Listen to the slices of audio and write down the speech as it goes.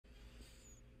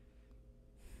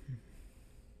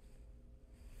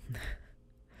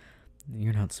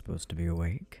You're not supposed to be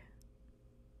awake.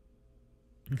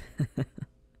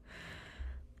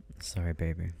 Sorry,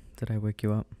 baby. Did I wake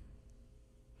you up?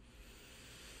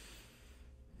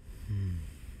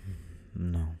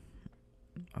 No.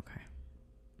 Okay.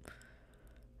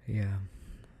 Yeah.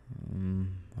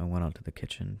 I went out to the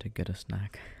kitchen to get a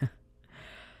snack.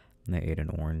 And I ate an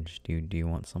orange. Do you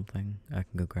want something? I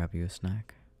can go grab you a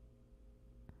snack.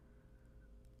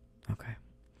 Okay.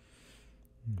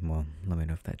 Well, let me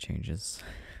know if that changes.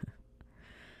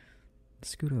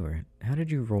 Scoot over. How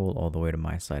did you roll all the way to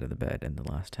my side of the bed in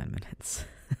the last 10 minutes?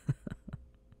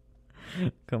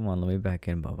 Come on, let me back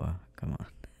in, Bubba. Come on.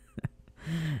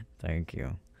 Thank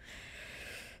you.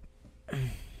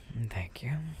 Thank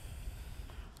you.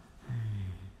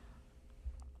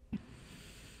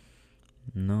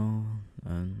 No, I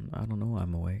don't know.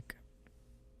 I'm awake.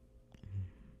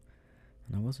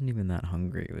 And I wasn't even that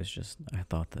hungry. It was just, I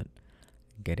thought that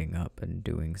getting up and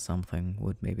doing something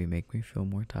would maybe make me feel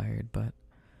more tired, but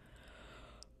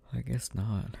I guess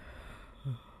not.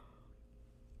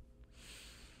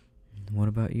 What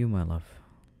about you, my love?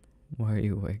 Why are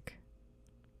you awake?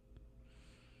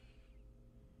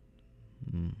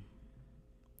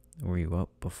 Were you up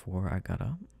before I got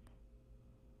up?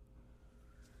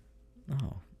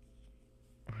 Oh,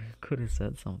 I could have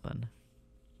said something.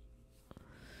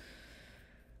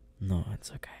 No,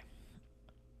 it's okay.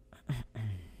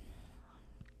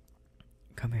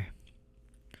 Come here.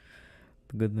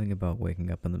 The good thing about waking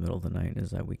up in the middle of the night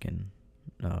is that we can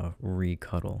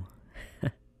re-cuddle.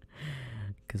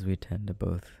 Because we tend to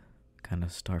both kind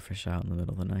of starfish out in the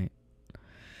middle of the night.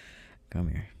 Come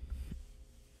here.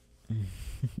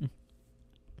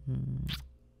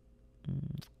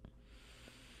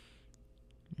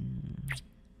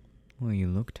 Well, you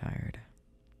look tired.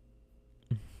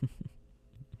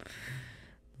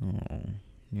 Oh,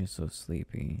 you're so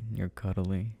sleepy. You're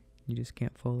cuddly. You just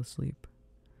can't fall asleep.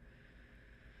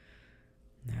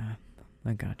 Yeah,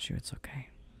 I got you. It's okay.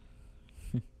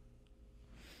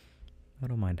 I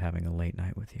don't mind having a late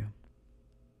night with you.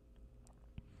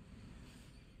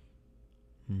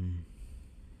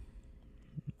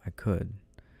 I could,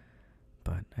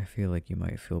 but I feel like you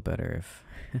might feel better if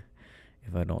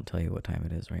if I don't tell you what time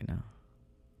it is right now.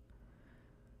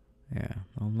 Yeah,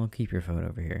 I'll keep your phone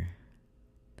over here.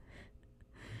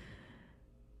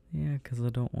 Yeah, 'cause I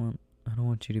don't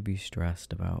want you to be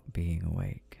stressed about being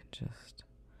awake. Just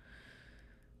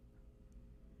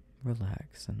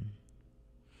relax and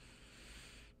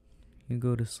you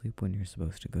go to sleep when you're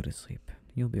supposed to go to sleep.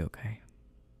 You'll be okay.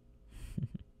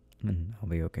 And I'll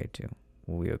be okay too.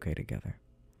 We'll be okay together.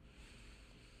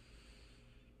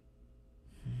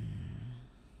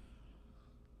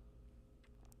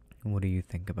 What do you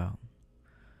think about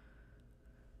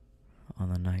on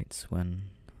the nights when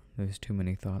there's too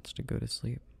many thoughts to go to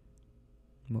sleep?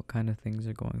 What kind of things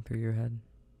are going through your head?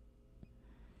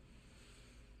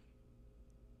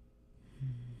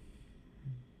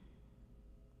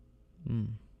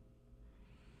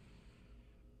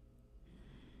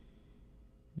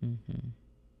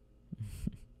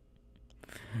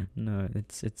 No,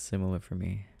 it's similar for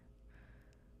me.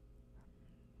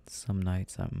 Some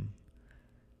nights I'm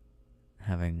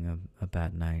having a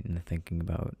bad night and thinking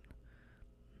about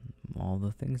all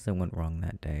the things that went wrong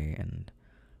that day and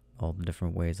all the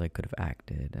different ways I could have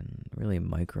acted and really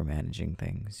micromanaging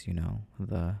things,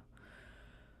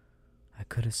 I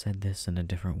could have said this in a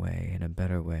different way, in a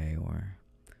better way, or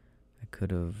I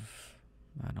could have,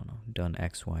 I don't know, done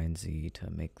X, Y, and Z to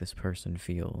make this person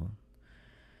feel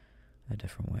a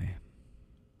different way.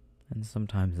 And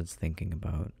sometimes it's thinking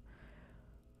about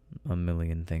a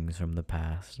million things from the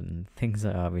past and things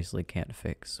I obviously can't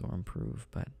fix or improve,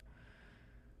 but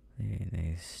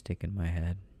they stick in my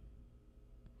head.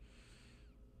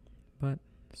 But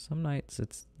some nights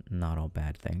it's not all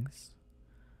bad things.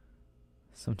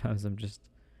 Sometimes I'm just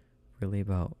really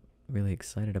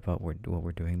excited about what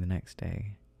we're doing the next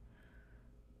day.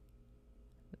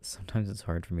 Sometimes it's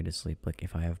hard for me to sleep, like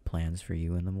if I have plans for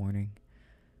you in the morning.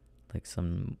 Like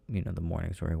the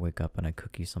mornings where I wake up and I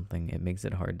cook you something, it makes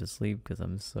it hard to sleep because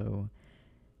I'm so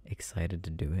excited to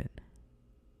do it.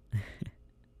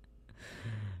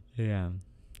 Yeah.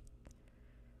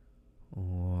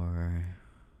 Or,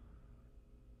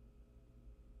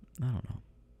 I don't know.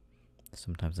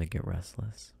 Sometimes I get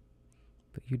restless,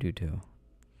 but you do too.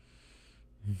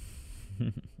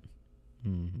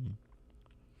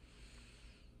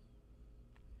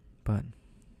 But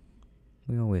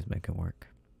we always make it work.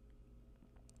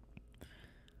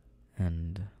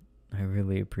 And I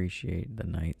really appreciate the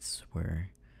nights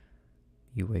where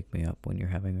you wake me up when you're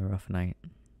having a rough night.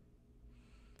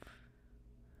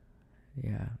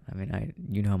 Yeah, I mean,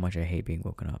 you know how much I hate being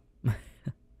woken up.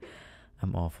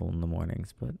 I'm awful in the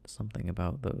mornings, but something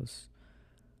about those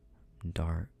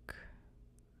dark,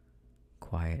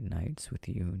 quiet nights with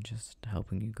you, just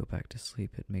helping you go back to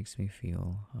sleep, it makes me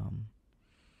feel,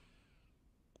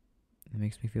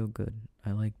 good.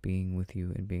 I like being with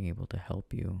you and being able to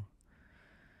help you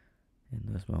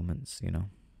in those moments, you know?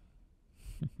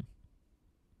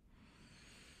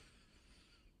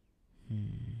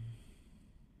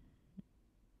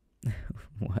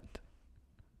 What?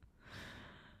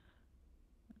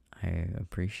 I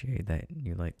appreciate that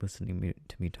you like listening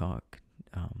to me talk.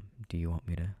 Do you want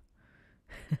me to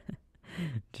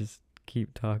just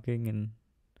keep talking and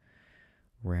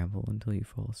ramble until you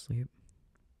fall asleep?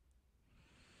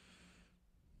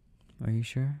 Are you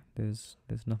sure? There's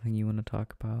nothing you want to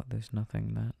talk about? There's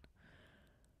nothing that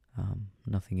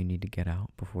nothing you need to get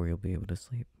out before you'll be able to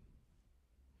sleep?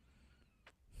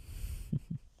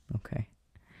 Okay.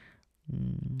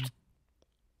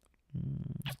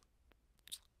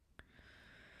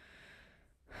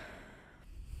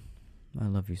 I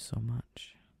love you so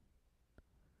much.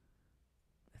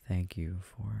 Thank you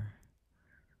for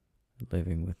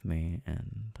living with me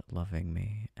and loving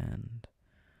me and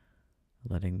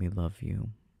letting me love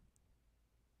you.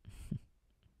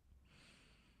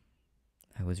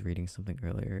 I was reading something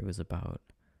earlier. It was about,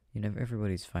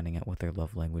 everybody's finding out what their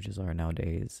love languages are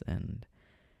nowadays, and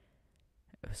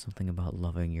it was something about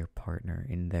loving your partner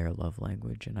in their love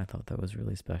language, and I thought that was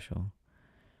really special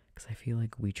because I feel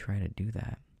like we try to do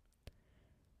that.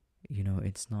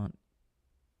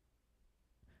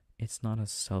 It's not a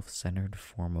self-centered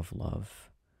form of love.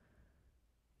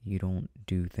 You don't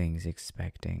do things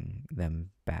expecting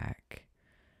them back.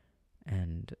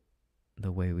 And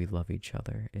the way we love each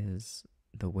other is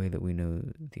the way that we know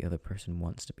the other person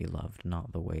wants to be loved,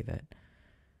 not the way that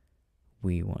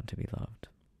we want to be loved.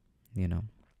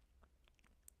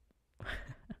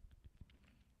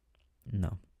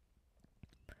 No.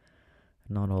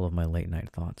 Not all of my late night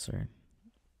thoughts are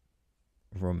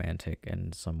romantic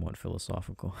and somewhat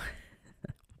philosophical.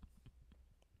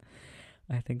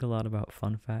 I think a lot about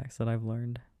fun facts that I've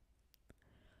learned.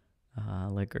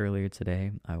 Like earlier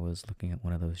today, I was looking at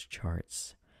one of those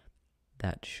charts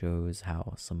that shows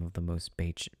how some of the most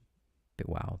basic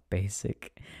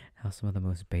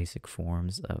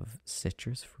forms of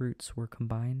citrus fruits were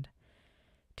combined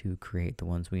to create the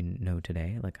ones we know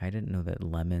today. Like, I didn't know that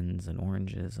lemons and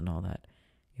oranges and all that,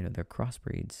 they're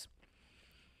crossbreeds.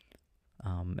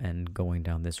 And going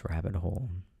down this rabbit hole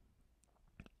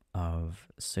of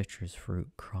citrus fruit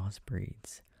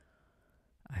crossbreeds,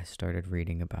 I started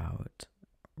reading about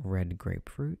red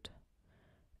grapefruit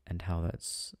and how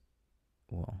it's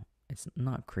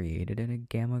not created in a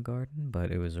gamma garden,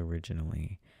 but it was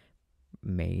originally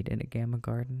made in a gamma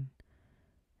garden.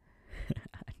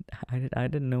 I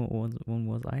didn't know what one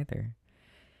was either.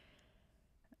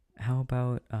 How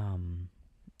about,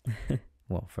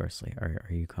 well, firstly, are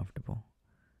you comfortable?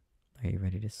 Are you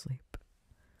ready to sleep?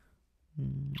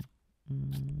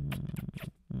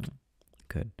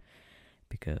 Good,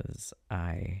 because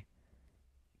I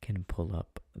can pull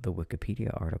up the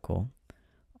Wikipedia article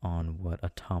on what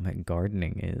atomic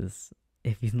gardening is,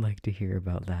 if you'd like to hear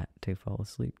about that to fall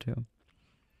asleep to.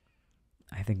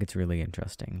 I think it's really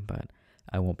interesting, but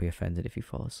I won't be offended if you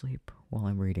fall asleep while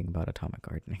I'm reading about atomic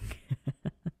gardening.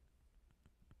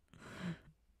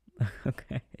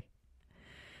 Okay.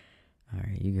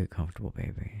 Alright, you get comfortable,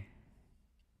 baby.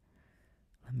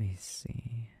 Let me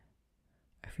see.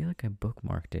 I feel like I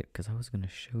bookmarked it because I was going to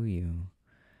show you.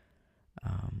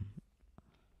 Let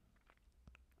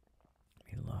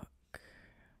me look.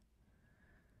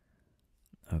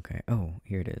 Okay. Oh,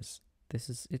 here it is.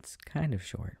 It's kind of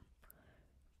short,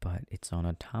 but it's on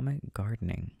atomic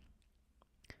gardening.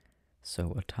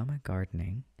 So atomic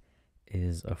gardening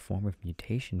is a form of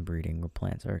mutation breeding where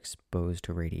plants are exposed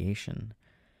to radiation.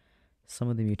 Some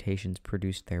of the mutations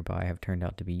produced thereby have turned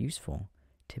out to be useful.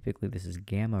 Typically, this is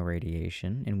gamma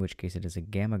radiation, in which case it is a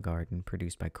gamma garden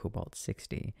produced by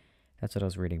cobalt-60. That's what I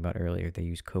was reading about earlier. They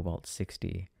used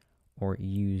cobalt-60, or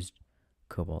used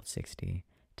cobalt-60,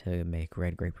 to make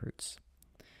red grapefruits.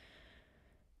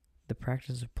 The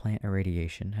practice of plant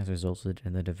irradiation has resulted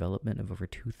in the development of over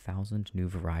 2,000 new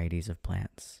varieties of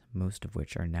plants, most of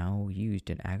which are now used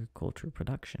in agricultural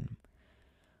production.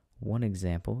 One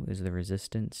example is the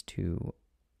resistance to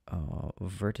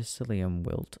verticillium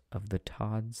wilt of the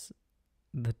Todd's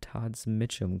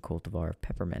Mitchum cultivar of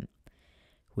peppermint,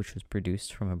 which was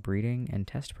produced from a breeding and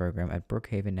test program at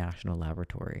Brookhaven National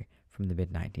Laboratory from the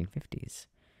mid-1950s.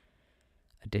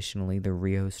 Additionally, the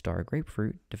Rio Star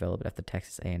grapefruit, developed at the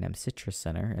Texas A&M Citrus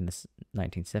Center in the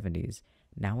 1970s,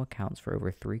 now accounts for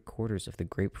over 3/4 of the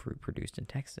grapefruit produced in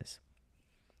Texas.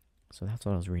 So that's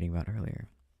what I was reading about earlier.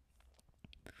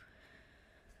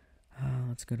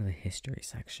 Let's go to the history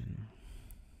section.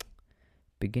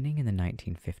 Beginning in the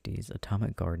 1950s,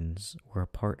 atomic gardens were a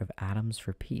part of Atoms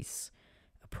for Peace,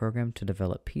 a program to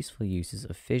develop peaceful uses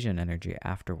of fission energy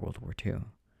after World War II.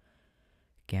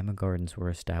 Gamma gardens were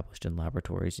established in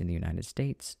laboratories in the United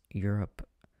States, Europe,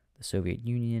 the Soviet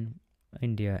Union,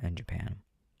 India, and Japan.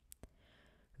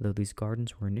 Though these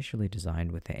gardens were initially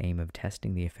designed with the aim of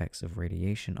testing the effects of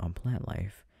radiation on plant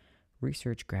life,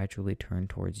 research gradually turned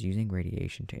towards using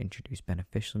radiation to introduce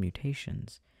beneficial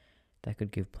mutations that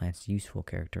could give plants useful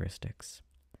characteristics.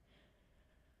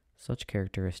 Such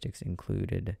characteristics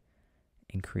included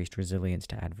increased resilience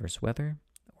to adverse weather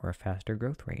or a faster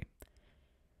growth rate.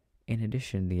 In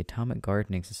addition, the Atomic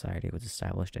Gardening Society was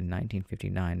established in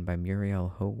 1959 by Muriel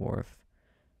Howarth,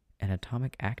 an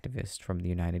atomic activist from the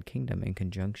United Kingdom, in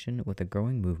conjunction with a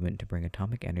growing movement to bring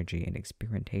atomic energy and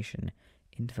experimentation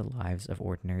into the lives of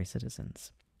ordinary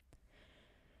citizens.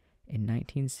 In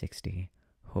 1960,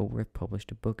 Howarth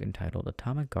published a book entitled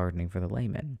Atomic Gardening for the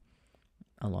Layman,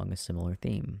 along a similar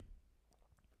theme.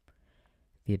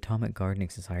 The Atomic Gardening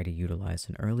Society utilized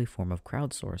an early form of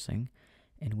crowdsourcing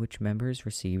in which members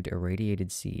received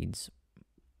irradiated seeds,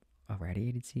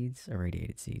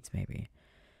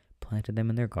 planted them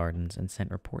in their gardens, and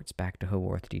sent reports back to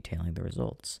Howarth detailing the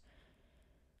results.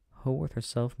 Howarth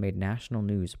herself made national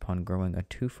news upon growing a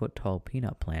 2-foot-tall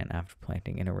peanut plant after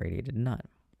planting an irradiated nut.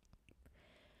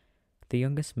 The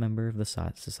youngest member of the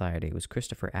society was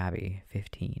Christopher Abbey,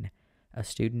 15, a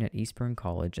student at Eastbourne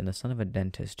College and the son of a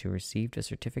dentist who received a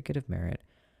certificate of merit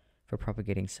for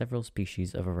propagating several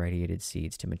species of irradiated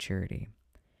seeds to maturity.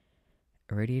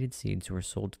 Irradiated seeds were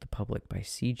sold to the public by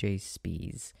C.J.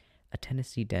 Spies, a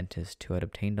Tennessee dentist who had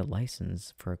obtained a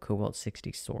license for a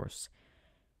cobalt-60 source.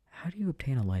 How do you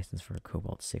obtain a license for a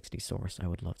cobalt-60 source? I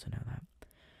would love to know that.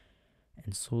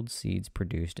 And sold seeds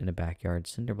produced in a backyard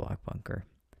cinderblock bunker.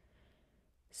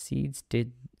 Spies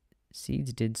did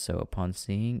so upon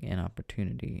seeing an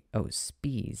opportunity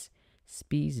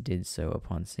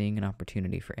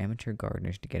for amateur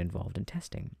gardeners to get involved in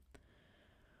testing.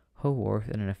 Howarth,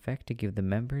 in an effort to give the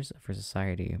members of her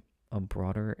society a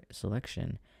broader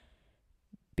selection,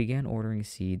 began ordering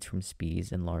seeds from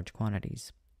Spies in large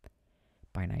quantities.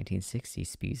 By 1960,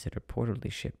 Spies had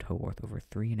reportedly shipped Howarth over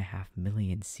 3.5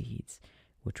 million seeds,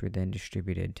 which were then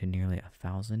distributed to nearly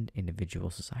 1,000 individual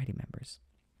society members.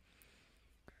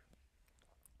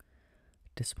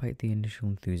 Despite the initial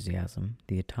enthusiasm,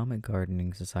 the Atomic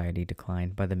Gardening Society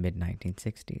declined by the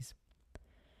mid-1960s.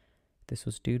 This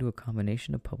was due to a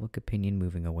combination of public opinion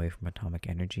moving away from atomic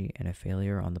energy and a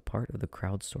failure on the part of the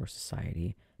crowdsourced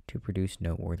society to produce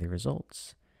noteworthy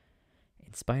results.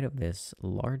 In spite of this,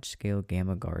 large-scale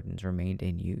gamma gardens remained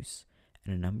in use,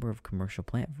 and a number of commercial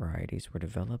plant varieties were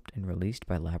developed and released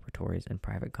by laboratories and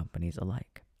private companies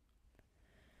alike.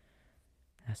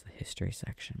 That's the history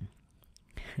section.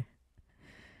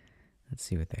 Let's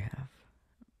see what they have.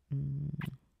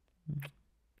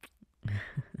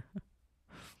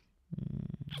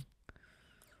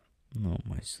 Oh,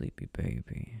 my sleepy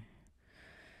baby.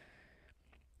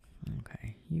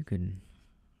 Okay, you could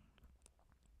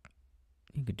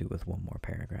do with one more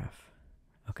paragraph.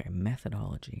 Okay,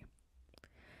 methodology.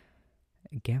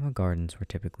 Gamma gardens were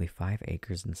typically 5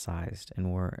 acres in size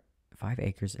and were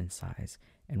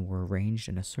arranged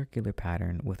in a circular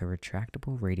pattern with a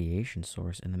retractable radiation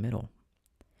source in the middle.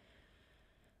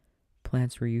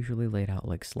 Plants were usually laid out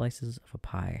like slices of a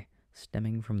pie,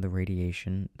 stemming from the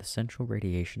central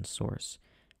radiation source.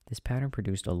 This pattern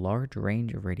produced a large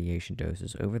range of radiation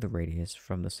doses over the radius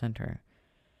from the center.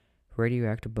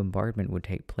 Radioactive bombardment would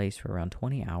take place for around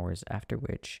 20 hours, after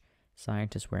which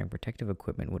scientists wearing protective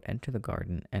equipment would enter the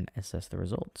garden and assess the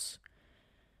results.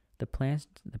 The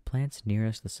plants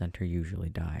nearest the center usually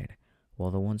died,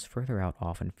 while the ones further out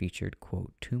often featured,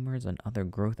 quote, tumors and other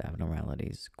growth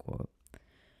abnormalities, quote.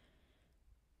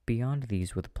 Beyond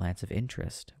these were the plants of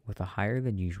interest, with a higher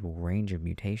than usual range of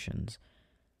mutations,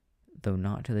 though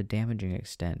not to the damaging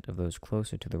extent of those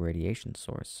closer to the radiation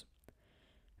source.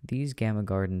 These gamma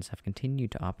gardens have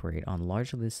continued to operate on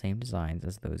largely the same designs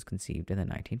as those conceived in the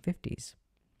 1950s.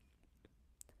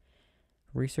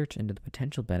 Research into the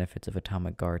potential benefits of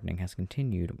atomic gardening has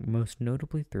continued, most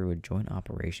notably through a joint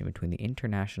operation between the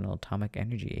International Atomic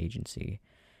Energy Agency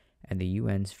and the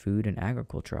UN's Food and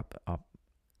Agriculture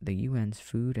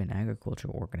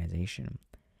Organization.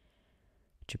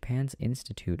 Japan's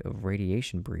Institute of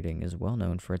Radiation Breeding is well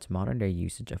known for its modern-day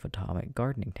usage of atomic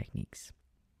gardening techniques.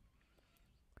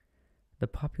 The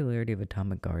popularity of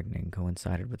atomic gardening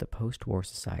coincided with the post-war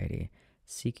society,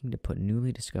 seeking to put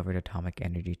newly discovered atomic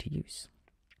energy to use.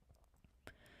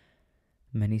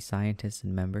 Many scientists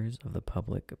and members of the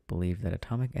public believe that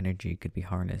atomic energy could be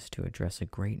harnessed to address a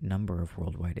great number of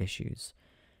worldwide issues,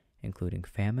 including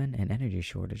famine and energy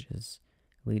shortages,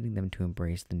 leading them to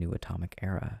embrace the new atomic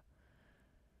era.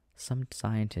 Some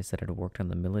scientists that had worked on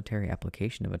the military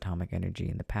application of atomic energy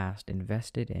in the past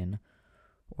invested in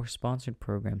or sponsored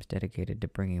programs dedicated to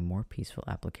bringing more peaceful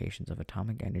applications of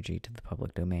atomic energy to the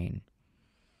public domain.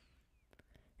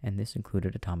 And this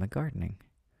included atomic gardening.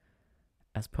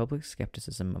 As public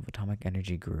skepticism of atomic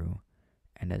energy grew,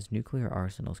 and as nuclear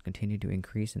arsenals continued to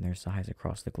increase in their size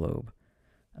across the globe,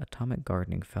 atomic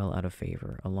gardening fell out of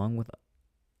favor along with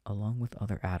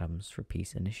other atoms for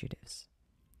peace initiatives.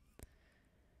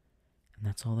 And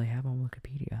that's all they have on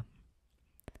Wikipedia.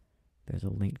 There's a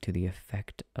link to the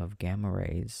effect of gamma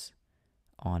rays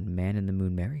on Man in the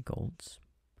Moon marigolds.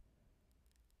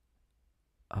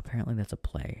 Apparently that's a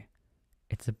play.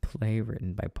 It's a play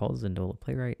written by Paul Zindel, a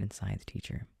playwright and science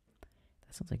teacher.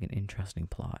 That sounds like an interesting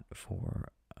plot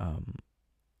for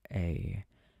a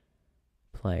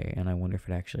play, and I wonder if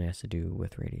it actually has to do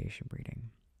with radiation breeding.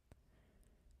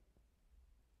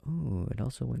 Ooh, it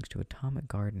also links to Atomic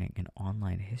Gardening and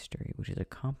Online History, which is a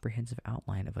comprehensive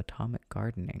outline of atomic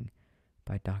gardening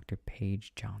by Dr.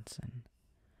 Paige Johnson.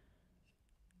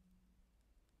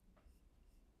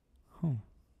 Oh,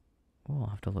 we'll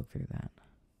have to look through that.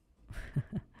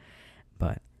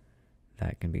 But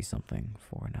that can be something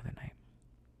for another night.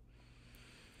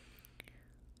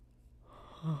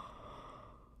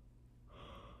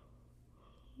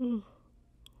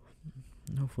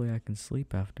 Hopefully I can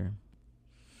sleep after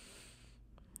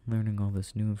learning all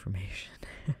this new information.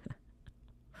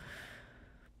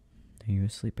 Are you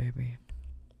asleep, baby?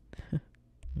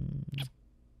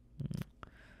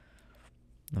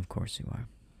 Of course you are.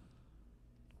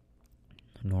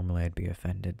 Normally I'd be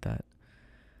offended that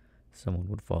someone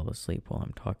would fall asleep while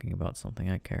I'm talking about something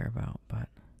I care about, but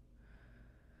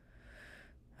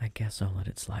I guess I'll let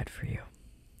it slide for you.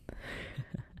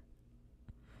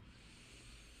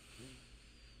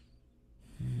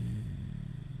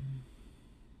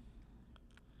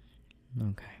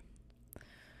 Okay.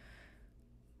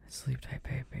 Sleep tight,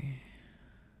 baby.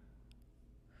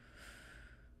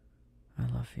 I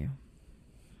love you.